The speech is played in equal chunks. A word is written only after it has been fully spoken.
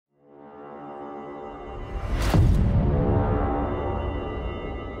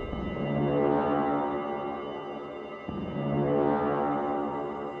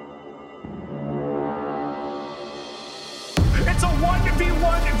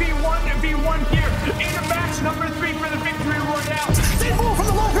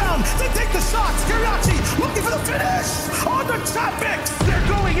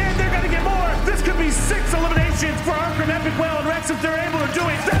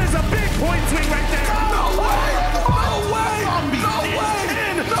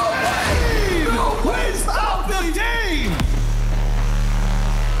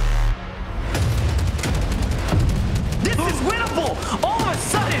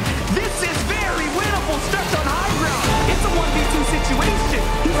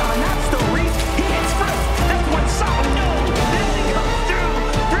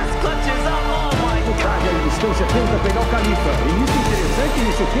Rocha tenta pegar o Califa. Início interessante,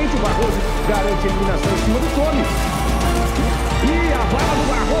 início quente, o Barroso garante a eliminação em cima do Tommy. E a bala do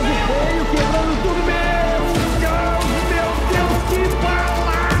Barroso veio quebrando tudo. Meu Deus, que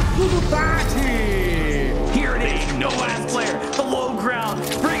balaço do Tati! Here it is, no